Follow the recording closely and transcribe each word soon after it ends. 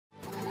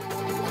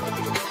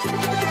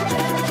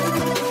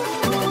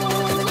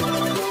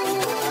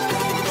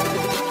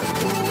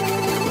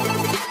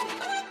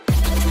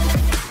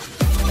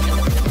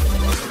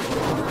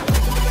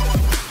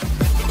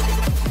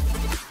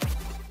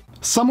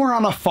Somewhere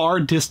on a far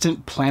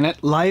distant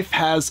planet, life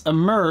has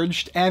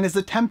emerged and is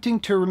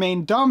attempting to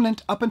remain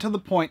dominant up until the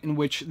point in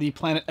which the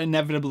planet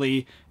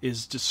inevitably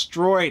is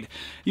destroyed.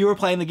 You are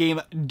playing the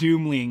game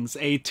Doomlings,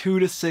 a 2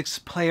 to 6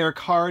 player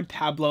card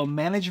tableau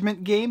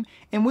management game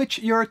in which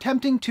you're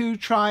attempting to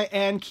try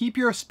and keep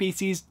your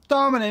species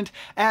dominant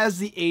as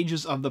the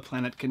ages of the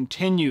planet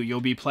continue.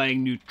 You'll be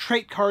playing new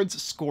trait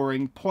cards,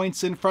 scoring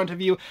points in front of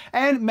you,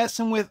 and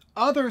messing with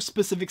other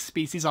specific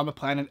species on the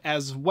planet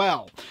as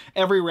well.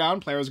 Every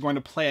round, players are going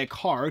to play a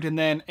card, and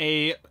then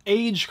a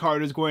age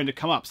card is going to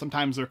come up.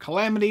 Sometimes they're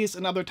calamities,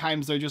 and other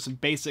times they're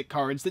just basic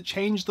cards that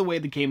change the way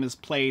the game is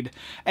played.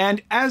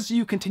 And as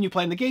you continue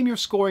playing the game, you're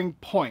scoring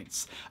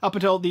points up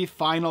until the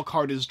final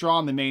card is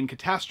drawn, the main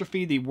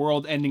catastrophe, the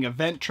world-ending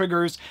event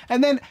triggers,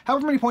 and then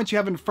however many points you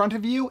have in front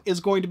of you is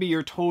going to be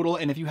your total,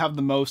 and if you have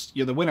the most,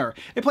 you're the winner.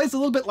 It plays a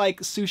little bit like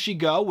Sushi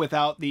Go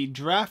without the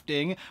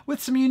drafting,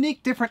 with some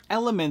unique different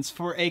elements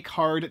for a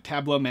card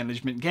tableau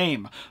management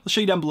game. I'll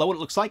show you down below what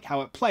it looks like,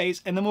 how it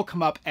plays, and then we'll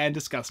come up and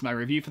discuss my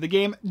review for the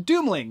game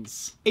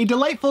Doomlings, a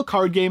delightful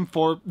card game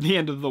for the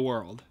end of the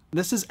world.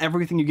 This is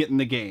everything you get in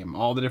the game.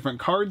 All the different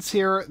cards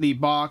here, the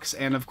box,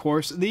 and of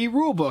course the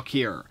rulebook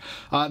here.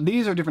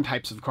 These are different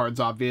types of cards,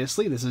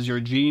 obviously. This is your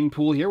gene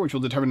pool here, which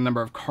will determine the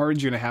number of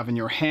cards you're going to have in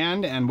your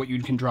hand and what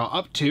you can draw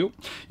up to.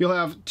 You'll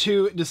have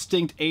two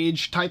distinct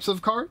age types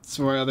of cards,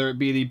 whether it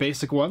be the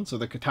basic ones or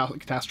the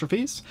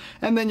catastrophes,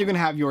 and then you're going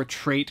to have your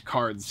trait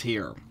cards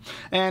here.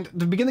 And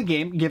to begin the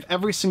game, give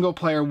every single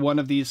player one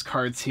of these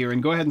cards here,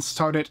 and go ahead and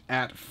start it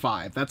at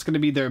 5. That's going to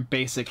be their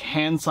basic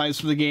hand size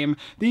for the game.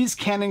 These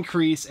can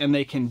increase and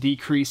they can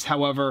decrease,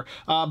 however,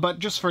 but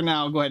just for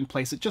now, go ahead and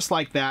place it just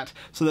like that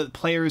so that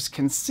players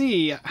can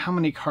see how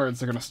many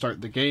cards they're going to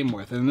start the game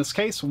with. And in this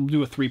case, we'll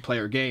do a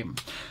 3-player game.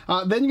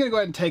 Then you're going to go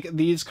ahead and take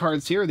these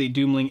cards here, the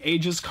Doomling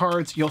Ages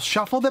cards. You'll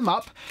shuffle them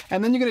up,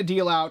 and then you're going to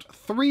deal out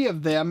 3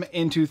 of them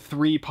into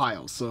 3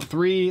 piles. So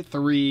 3,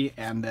 3,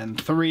 and then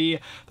 3.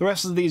 The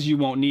rest of these you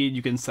won't need.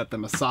 You can set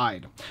them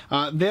aside.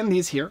 Then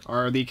these here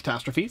are the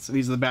catastrophes.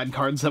 These are the bad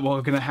cards that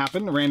are going to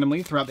happen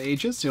randomly throughout the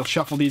ages. So you'll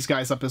shuffle these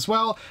guys up as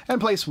well and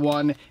place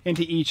 1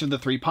 into each of the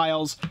 3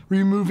 piles,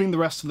 removing the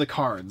rest of the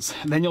cards.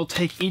 Then you'll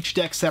take each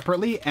deck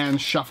separately and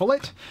shuffle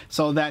it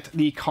so that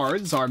the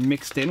cards are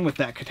mixed in with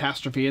that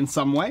catastrophe in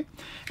some way.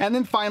 And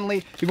then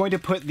finally, you're going to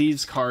put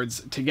these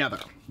cards together.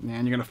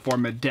 And you're going to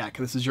form a deck.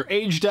 This is your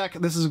age deck.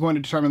 This is going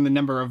to determine the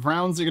number of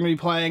rounds you're going to be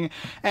playing.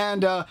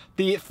 And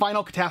the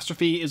final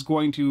catastrophe is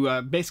going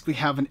to basically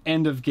have an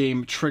end of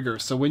game trigger.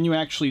 So when you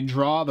actually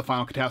draw the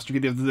final catastrophe,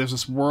 there's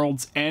this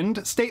world's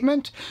end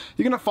statement.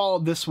 You're going to follow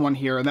this one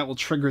here, and that will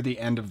trigger the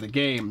end of the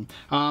game.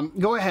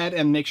 Go ahead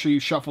and make sure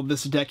you shuffle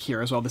this deck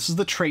here as well. This is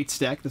the traits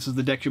deck. This is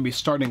the deck you'll be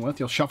starting with.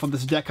 You'll shuffle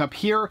this deck up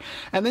here,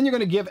 and then you're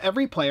going to give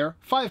every player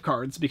 5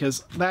 cards,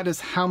 because that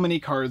is how many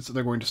cards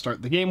they're going to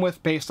start the game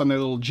with based on their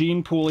little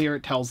gene pool here.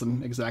 It tells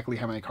them exactly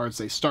how many cards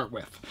they start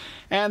with.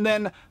 And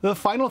then the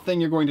final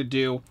thing you're going to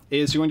do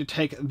is you're going to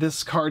take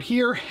this card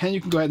here, and you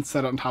can go ahead and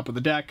set it on top of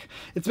the deck.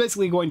 It's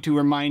basically going to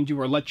remind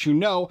you or let you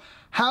know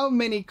how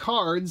many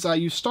cards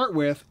you start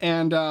with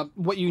and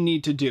what you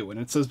need to do. And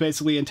it says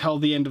basically until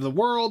the end of the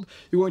world,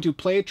 you're going to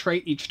play a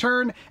trait each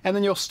turn, and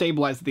then you'll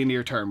stabilize at the end of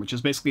your turn, which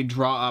is basically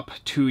draw up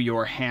to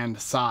your hand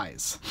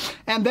size.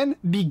 And then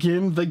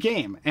begin the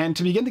game. And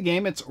to begin the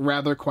game, it's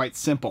rather quite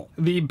simple.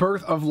 The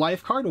Birth of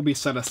Life card will be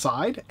set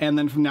aside, and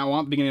then from now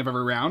on, at the beginning of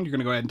every round, you're going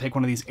to go ahead and take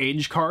one of these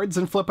age cards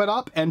and flip it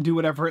up and do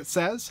whatever it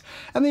says.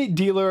 And the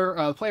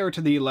dealer, player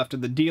to the left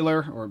of the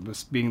dealer, or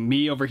this being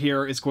me over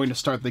here, is going to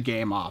start the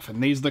game off.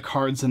 And these are the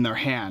cards in their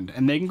hand,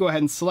 and they can go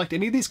ahead and select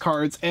any of these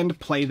cards and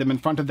play them in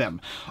front of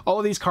them. All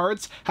of these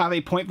cards have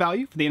a point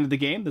value for the end of the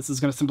game. This is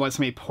going to symbolize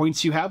how many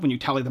points you have when you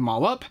tally them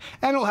all up,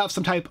 and it'll have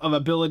some type of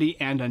ability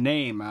and a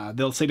name.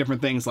 They'll say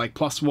different things like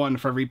 +1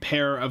 for every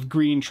pair of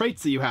green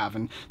traits that you have,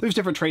 and there's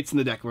different traits in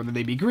the deck, whether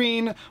they be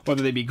green,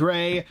 whether they be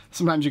gray.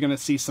 Sometimes you're going to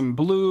see some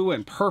blue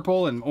and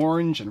purple and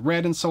orange and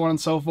red and so on and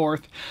so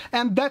forth.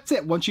 And that's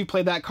it. Once you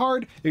play that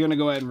card, you're going to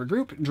go ahead and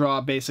regroup, draw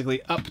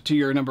basically up to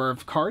your number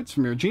of cards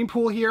from your gene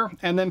pool here,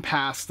 and then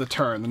pass the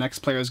turn. The next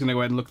player is going to go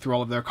ahead and look through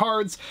all of their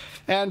cards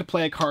and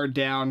play a card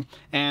down,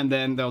 and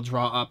then they'll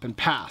draw up and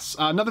pass.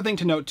 Another thing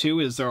to note too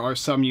is there are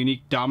some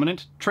unique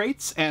dominant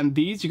traits, and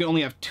these you can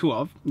only have 2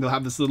 of. They'll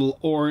have this little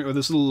orange or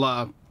this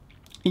little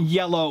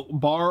yellow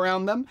bar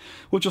around them,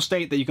 which will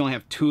state that you can only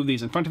have 2 of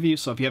these in front of you,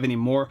 so if you have any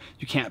more,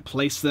 you can't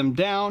place them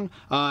down.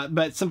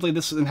 But simply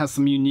this has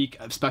some unique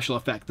special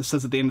effect. This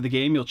says at the end of the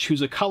game, you'll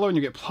choose a color and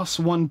you get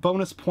 +1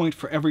 bonus point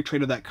for every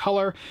trait of that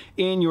color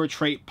in your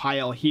trait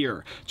pile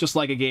here. Just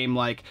like a game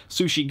like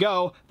Sushi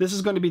Go, this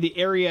is going to be the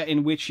area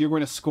in which you're going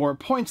to score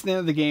points at the end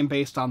of the game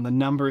based on the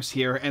numbers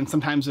here, and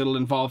sometimes it'll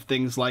involve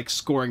things like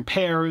scoring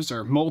pairs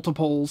or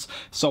multiples,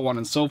 so on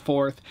and so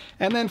forth.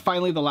 And then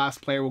finally, the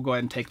last player will go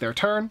ahead and take their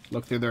turn,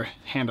 look through their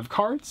hand of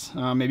cards,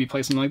 maybe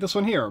play something like this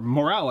one here,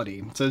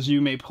 Morality. It says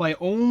you may play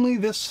only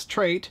this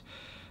trait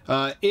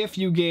if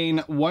you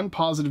gain 1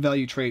 positive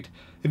value trait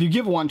if you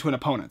give one to an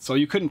opponent. So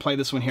you couldn't play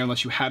this one here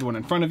unless you had one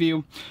in front of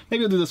you.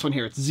 Maybe you'll do this one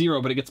here. It's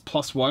 0, but it gets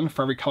 +1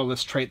 for every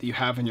colorless trait that you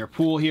have in your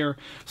pool here.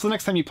 So the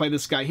next time you play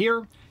this guy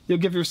here, you'll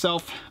give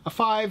yourself a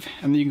 5,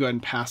 and then you can go ahead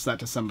and pass that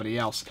to somebody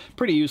else.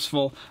 Pretty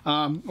useful.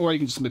 Or you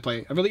can just simply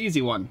play a really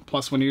easy one,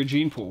 +1 to your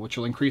gene pool, which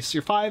will increase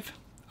your 5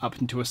 up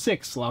into a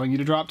 6, allowing you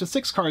to draw up to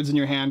 6 cards in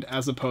your hand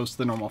as opposed to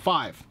the normal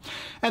 5.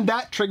 And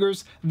that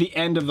triggers the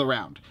end of the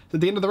round.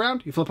 At the end of the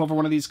round, you flip over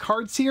one of these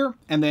cards here,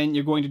 and then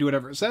you're going to do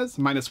whatever it says,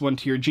 -1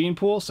 to your gene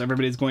pool, so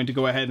everybody's going to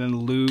go ahead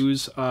and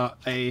lose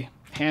a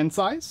hand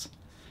size.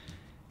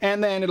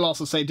 And then it'll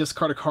also say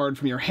discard a card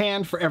from your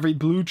hand for every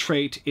blue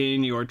trait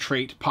in your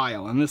trait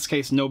pile. In this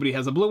case, nobody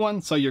has a blue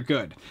one, so you're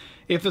good.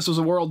 If this was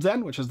a World's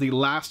End, which is the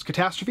last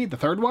catastrophe, the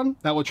third one,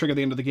 that will trigger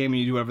the end of the game and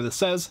you do whatever this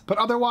says, but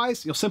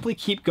otherwise, you'll simply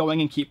keep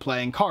going and keep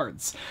playing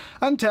cards.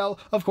 Until,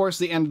 of course,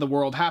 the end of the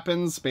world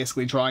happens,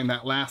 basically drawing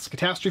that last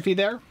catastrophe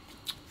there.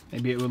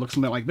 Maybe it would look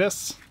something like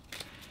this.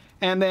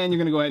 And then you're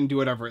going to go ahead and do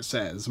whatever it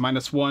says.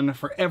 -1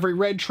 for every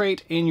red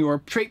trait in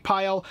your trait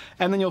pile,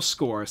 and then you'll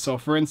score. So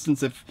for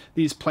instance, if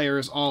these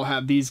players all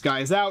have these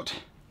guys out,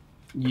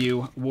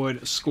 you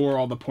would score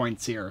all the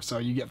points here. So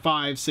you get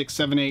 5, 6,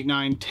 7, 8,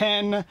 9,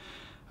 10.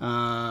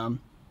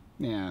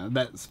 Yeah,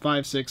 that's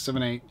 5, 6,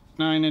 7, 8,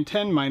 9, and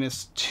 10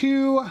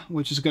 -2,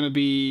 which is going to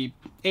be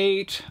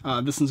 8.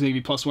 This one's going to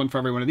be +1 for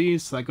every one of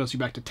these, so that goes you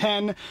back to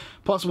 10.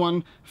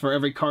 +1 for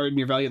every card in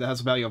your value that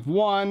has a value of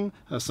 1,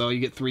 so you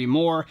get 3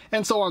 more,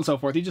 and so on and so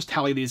forth. You just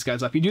tally these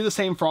guys up. You do the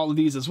same for all of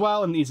these as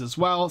well, and these as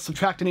well.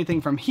 Subtract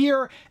anything from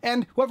here,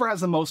 and whoever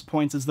has the most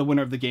points is the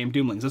winner of the game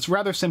Doomlings. It's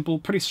rather simple,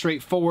 pretty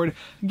straightforward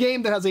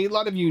game that has a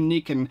lot of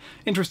unique and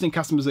interesting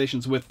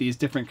customizations with these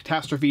different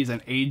catastrophes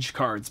and age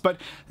cards, but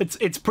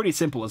it's pretty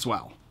simple as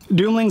well.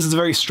 Doomlings is a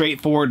very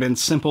straightforward and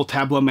simple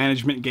tableau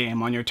management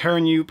game. On your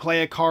turn, you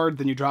play a card,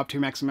 then you drop to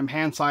your maximum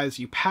hand size,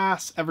 you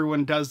pass,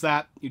 everyone does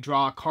that, you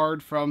draw a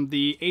card from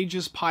the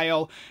ages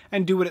pile,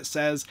 and do what it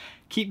says.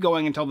 Keep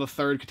going until the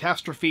third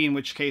catastrophe, in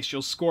which case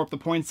you'll score up the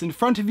points in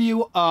front of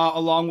you,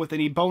 along with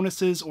any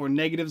bonuses or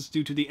negatives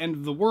due to the end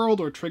of the world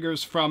or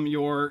triggers from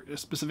your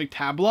specific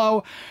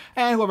tableau,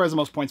 and whoever has the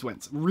most points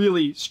wins.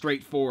 Really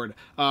straightforward.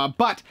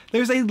 But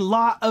there's a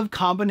lot of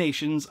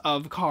combinations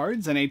of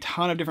cards and a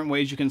ton of different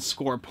ways you can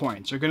score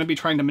points. You're going to be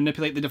trying to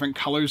manipulate the different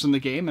colors in the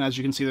game, and as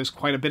you can see, there's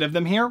quite a bit of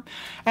them here,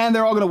 and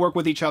they're all going to work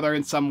with each other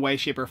in some way,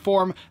 shape, or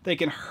form. They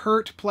can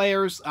hurt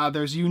players.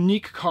 There's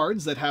unique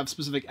cards that have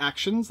specific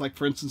actions, like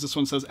for instance, this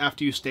one says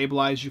after you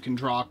stabilize you can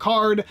draw a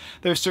card.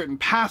 There's certain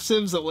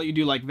passives that let you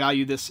do, like the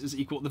value of this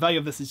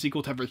is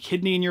equal to every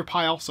kidney in your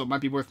pile, so it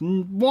might be worth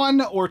 1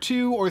 or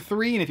 2 or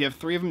 3, and if you have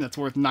 3 of them, that's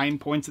worth 9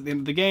 points at the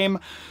end of the game.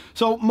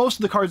 So most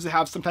of the cards that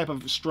have some type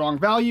of strong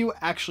value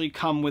actually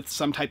come with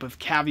some type of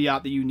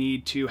caveat that you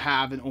need to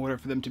have in order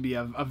for them to be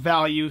of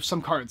value.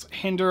 Some cards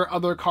hinder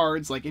other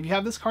cards, like if you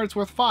have this card, it's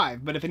worth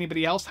 5, but if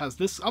anybody else has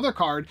this other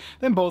card,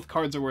 then both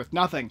cards are worth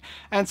nothing.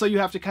 And so you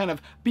have to kind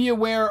of be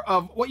aware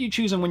of what you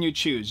choose and when you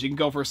choose. You can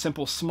go for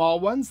simple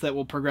small ones that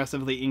will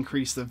progressively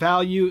increase the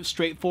value,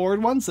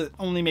 straightforward ones that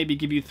only maybe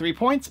give you 3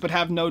 points but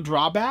have no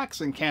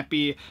drawbacks and can't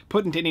be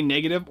put into any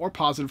negative or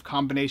positive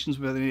combinations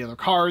with any other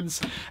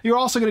cards. You're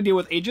also going to deal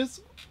with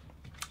ages.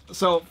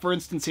 So, for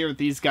instance, here with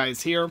these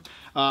guys here,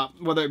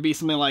 whether it be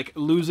something like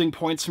losing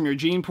points from your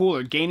gene pool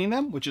or gaining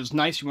them, which is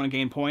nice. You want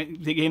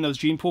to gain those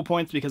gene pool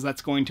points because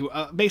that's going to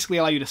basically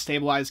allow you to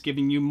stabilize,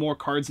 giving you more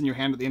cards in your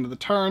hand at the end of the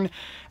turn.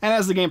 And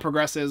as the game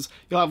progresses,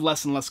 you'll have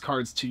less and less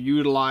cards to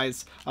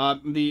utilize.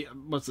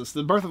 What's this?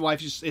 The Birth of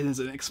Life is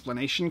an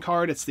explanation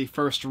card. It's the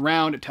first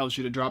round. It tells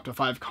you to drop to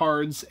 5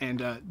 cards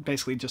and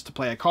basically just to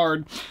play a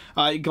card.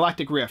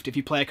 Galactic Rift. If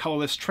you play a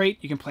colorless trait,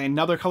 you can play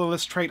another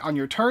colorless trait on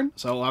your turn,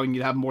 so allowing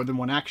you to have more than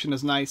one action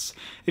is nice.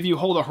 If you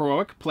hold a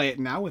heroic, play it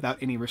now without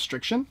any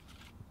restriction.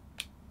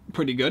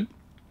 Pretty good.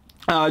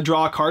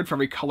 Draw a card for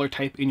every color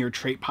type in your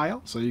trait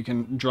pile, so you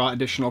can draw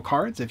additional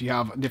cards if you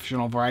have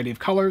additional variety of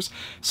colors,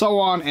 so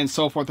on and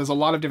so forth. There's a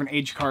lot of different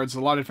age cards, a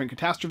lot of different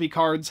catastrophe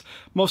cards.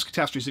 Most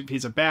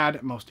catastrophes are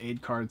bad, most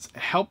aid cards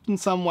help in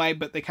some way,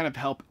 but they kind of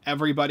help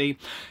everybody.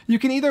 You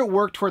can either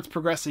work towards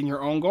progressing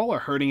your own goal or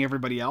hurting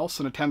everybody else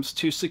in attempts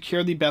to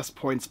secure the best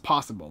points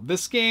possible.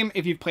 This game,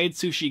 if you've played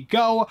Sushi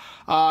Go,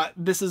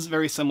 this is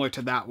very similar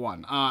to that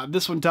one.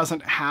 This one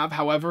doesn't have,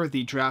 however,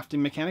 the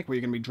drafting mechanic where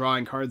you're going to be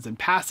drawing cards and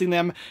passing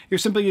them. You're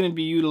simply going to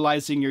be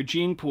utilizing your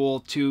gene pool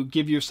to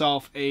give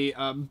yourself a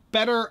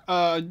better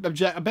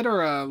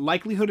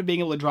likelihood of being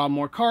able to draw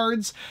more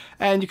cards,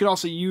 and you can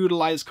also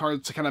utilize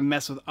cards to kind of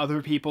mess with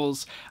other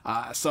people's.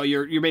 So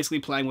you're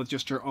basically playing with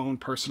just your own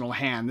personal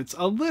hand. It's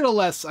a little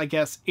less, I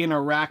guess,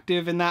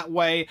 interactive in that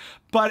way,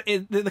 but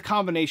the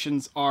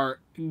combinations are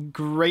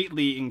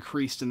greatly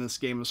increased in this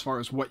game as far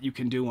as what you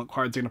can do and what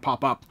cards are going to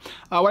pop up.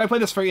 When I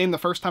played this game the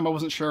first time, I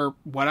wasn't sure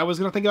what I was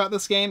going to think about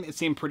this game. It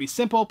seemed pretty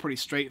simple, pretty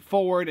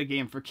straightforward, a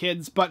game for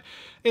kids, but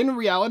in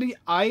reality,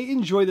 I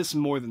enjoy this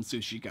more than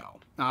Sushi Go.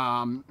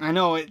 I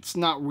know it's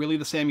not really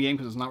the same game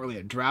because it's not really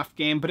a draft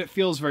game, but it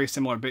feels very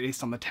similar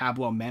based on the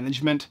tableau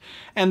management.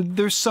 And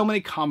there's so many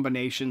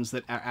combinations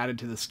that are added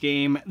to this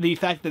game. The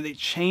fact that it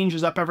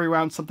changes up every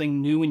round,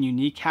 something new and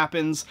unique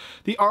happens.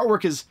 The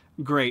artwork is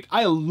great.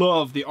 I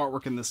love the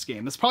artwork in this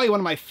game. That's probably one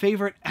of my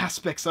favorite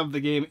aspects of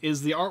the game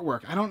is the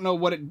artwork. I don't know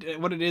what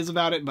it is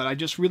about it, but I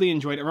just really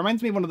enjoyed it. It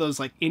reminds me of one of those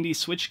like indie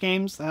Switch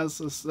games that has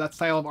that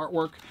style of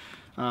artwork.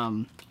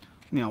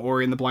 You know,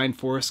 Ori and the Blind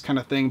Forest kind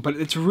of thing, but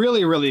it's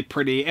really, really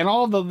pretty. And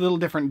all the little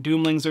different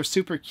Doomlings are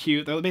super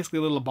cute. They're basically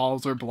little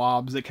balls or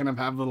blobs that kind of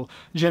have little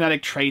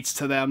genetic traits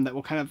to them that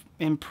will kind of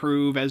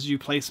improve as you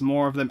place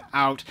more of them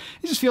out.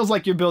 It just feels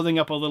like you're building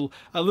up a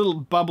little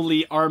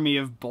bubbly army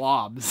of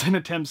blobs in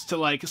attempts to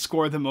like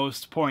score the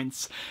most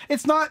points.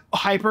 It's not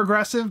hyper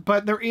aggressive,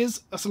 but there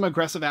is some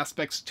aggressive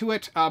aspects to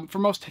it. For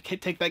most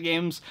take-that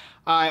games,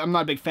 I'm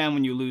not a big fan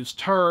when you lose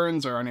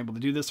turns or unable to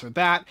do this or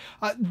that.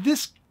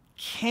 This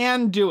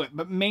can do it,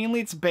 but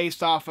mainly it's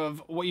based off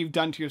of what you've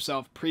done to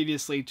yourself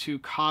previously to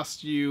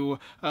cost you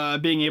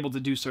being able to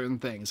do certain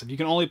things. If you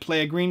can only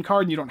play a green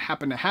card and you don't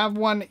happen to have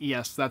one,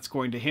 yes, that's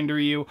going to hinder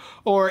you.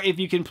 Or if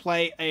you can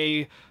play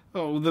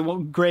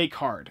the gray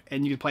card,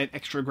 and you can play an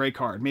extra gray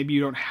card. Maybe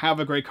you don't have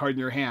a gray card in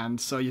your hand,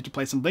 so you have to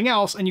play something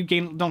else, and you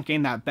don't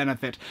gain that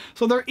benefit.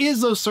 So there is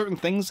those certain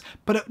things,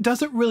 but it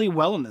does it really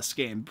well in this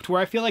game, to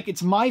where I feel like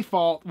it's my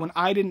fault when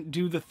I didn't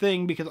do the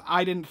thing because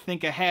I didn't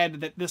think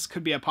ahead that this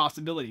could be a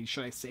possibility.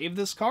 Should I save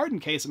this card in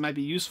case it might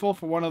be useful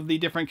for one of the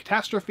different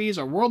catastrophes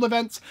or world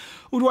events,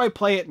 or do I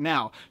play it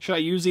now? Should I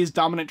use these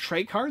dominant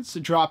trait cards to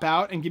drop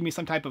out and give me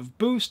some type of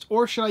boost,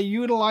 or should I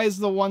utilize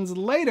the ones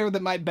later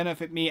that might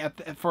benefit me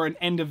for an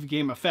end of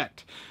game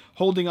effect?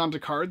 Holding onto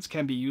cards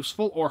can be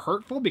useful or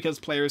hurtful because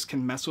players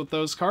can mess with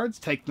those cards,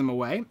 take them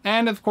away,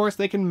 and of course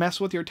they can mess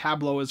with your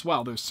tableau as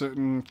well. There's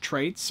certain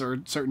traits or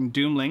certain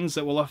Doomlings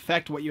that will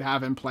affect what you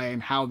have in play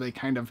and how they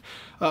kind of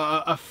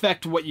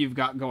affect what you've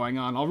got going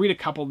on. I'll read a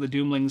couple of the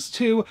Doomlings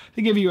too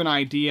to give you an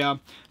idea.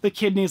 The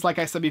kidneys, like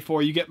I said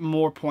before, you get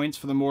more points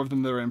for the more of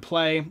them that are in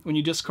play. When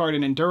you discard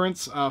an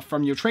endurance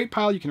from your trait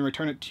pile, you can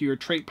return it to your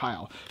trait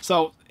pile.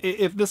 So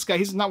if this guy,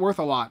 he's not worth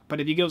a lot, but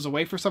if he goes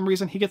away for some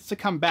reason, he gets to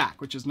come back,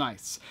 which is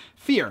nice.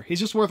 Fear, he's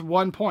just worth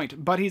 1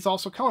 point, but he's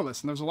also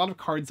colorless, and there's a lot of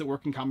cards that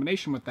work in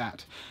combination with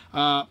that.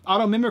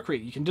 Auto Mimicry,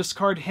 you can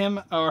discard him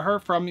or her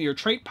from your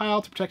trait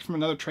pile to protect from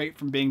another trait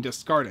from being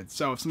discarded.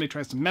 So if somebody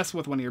tries to mess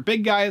with one of your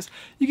big guys,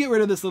 you get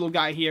rid of this little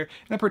guy here,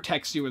 and it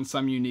protects you in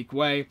some unique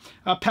way.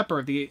 Pepper,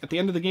 at the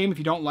end of the game, if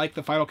you don't like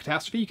the final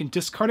catastrophe, you can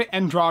discard it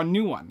and draw a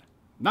new one.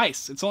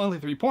 Nice. It's only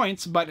 3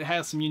 points, but it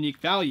has some unique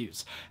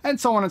values, and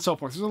so on and so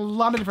forth. There's a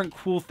lot of different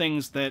cool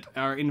things that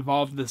are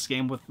involved in this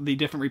game with the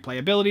different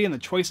replayability and the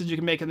choices you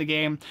can make in the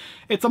game.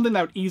 It's something that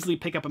I would easily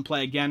pick up and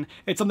play again.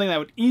 It's something that I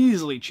would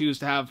easily choose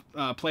to have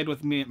played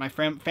with me, my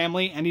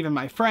family, and even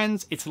my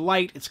friends. It's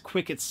light, it's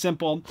quick, it's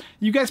simple.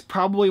 You guys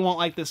probably won't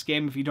like this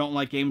game if you don't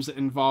like games that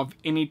involve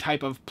any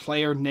type of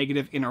player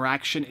negative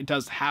interaction. It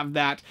does have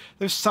that.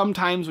 There's some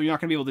times where you're not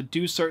going to be able to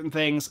do certain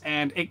things,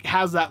 and it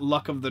has that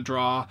luck of the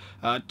draw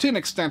to an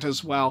extent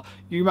as well.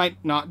 You might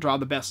not draw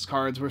the best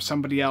cards where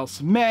somebody else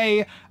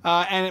may,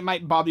 and it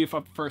might bother you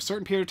for a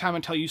certain period of time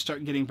until you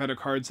start getting better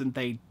cards and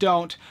they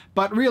don't.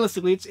 But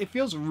realistically, it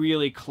feels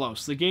really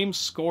close. The game's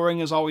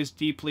scoring is always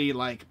deeply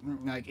like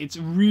it's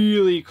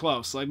really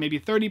close, like maybe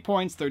 30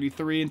 points,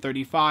 33 and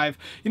 35.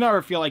 You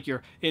never feel like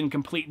you're in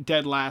complete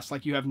dead last,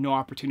 like you have no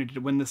opportunity to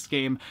win this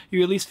game.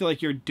 You at least feel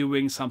like you're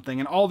doing something,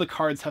 and all the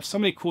cards have so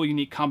many cool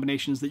unique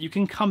combinations that you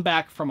can come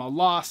back from a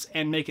loss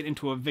and make it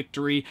into a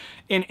victory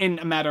in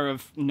a matter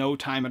of no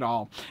time at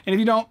all. And if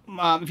you don't,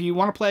 if you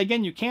want to play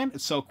again, you can.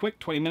 It's so quick,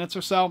 20 minutes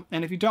or so.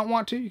 And if you don't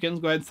want to, you can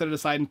go ahead and set it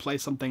aside and play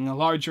something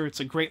larger. It's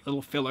a great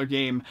little filler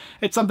game.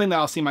 It's something that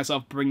I'll see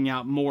myself bringing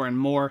out more and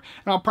more.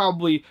 And I'll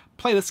probably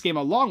play this game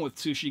along with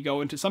Sushi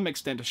Go and to some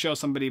extent to show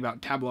somebody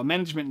about tableau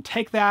management and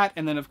take that,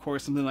 and then of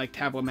course something like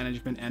tableau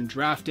management and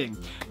drafting.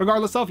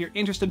 Regardless of, if you're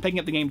interested in picking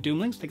up the game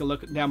Doomlings, take a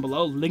look down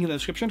below, link in the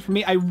description. For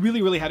me, I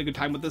really had a good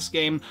time with this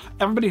game.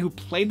 Everybody who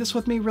played this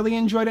with me really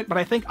enjoyed it, but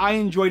I think I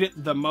enjoyed it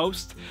the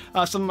most.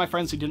 Some of my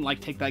friends who didn't like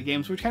Take That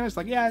games were kind of just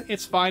like, yeah,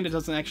 it's fine, it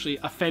doesn't actually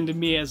offend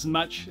me as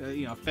much,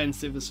 you know,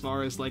 offensive as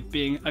far as like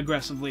being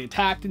aggressively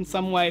attacked in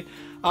some way.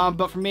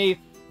 But for me,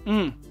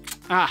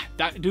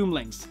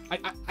 Doomlings.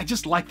 I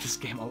just like this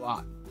game a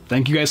lot.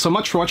 Thank you guys so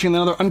much for watching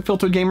another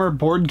Unfiltered Gamer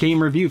board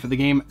game review for the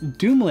game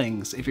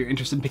Doomlings. If you're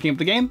interested in picking up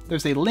the game,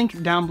 there's a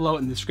link down below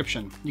in the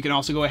description. You can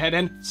also go ahead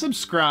and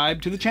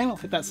subscribe to the channel.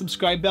 Hit that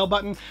subscribe bell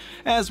button,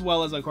 as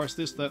well as, of course,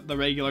 the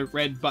regular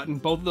red button.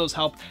 Both of those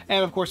help.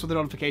 And, of course, with the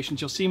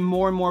notifications, you'll see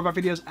more and more of our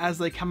videos as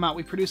they come out.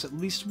 We produce at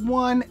least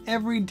one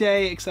every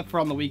day, except for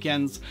on the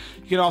weekends.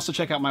 You can also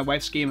check out my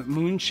wife's game,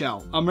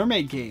 Moonshell, a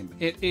mermaid game.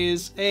 It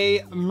is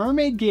a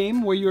mermaid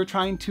game where you're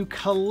trying to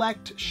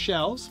collect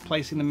shells,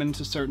 placing them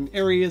into certain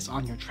areas place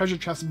on your treasure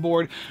chest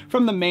board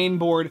from the main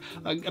board,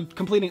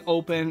 completing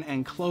open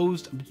and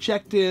closed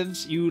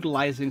objectives,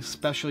 utilizing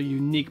special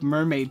unique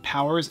mermaid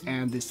powers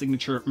and the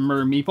signature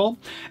mer meeple.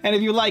 And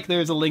if you like,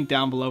 there's a link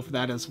down below for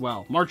that as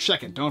well. March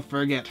 2nd, don't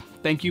forget.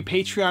 Thank you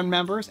Patreon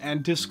members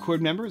and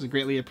Discord members. I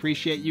greatly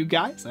appreciate you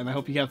guys, and I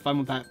hope you have fun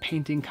with that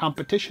painting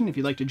competition. If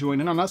you'd like to join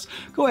in on us,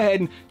 go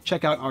ahead and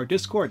check out our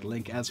Discord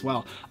link as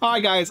well.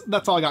 Alright guys,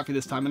 that's all I got for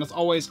this time, and as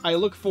always, I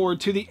look forward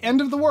to the end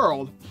of the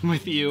world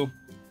with you.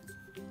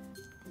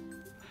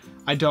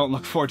 I don't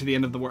look forward to the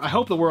end of the world. I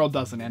hope the world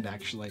doesn't end,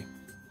 actually.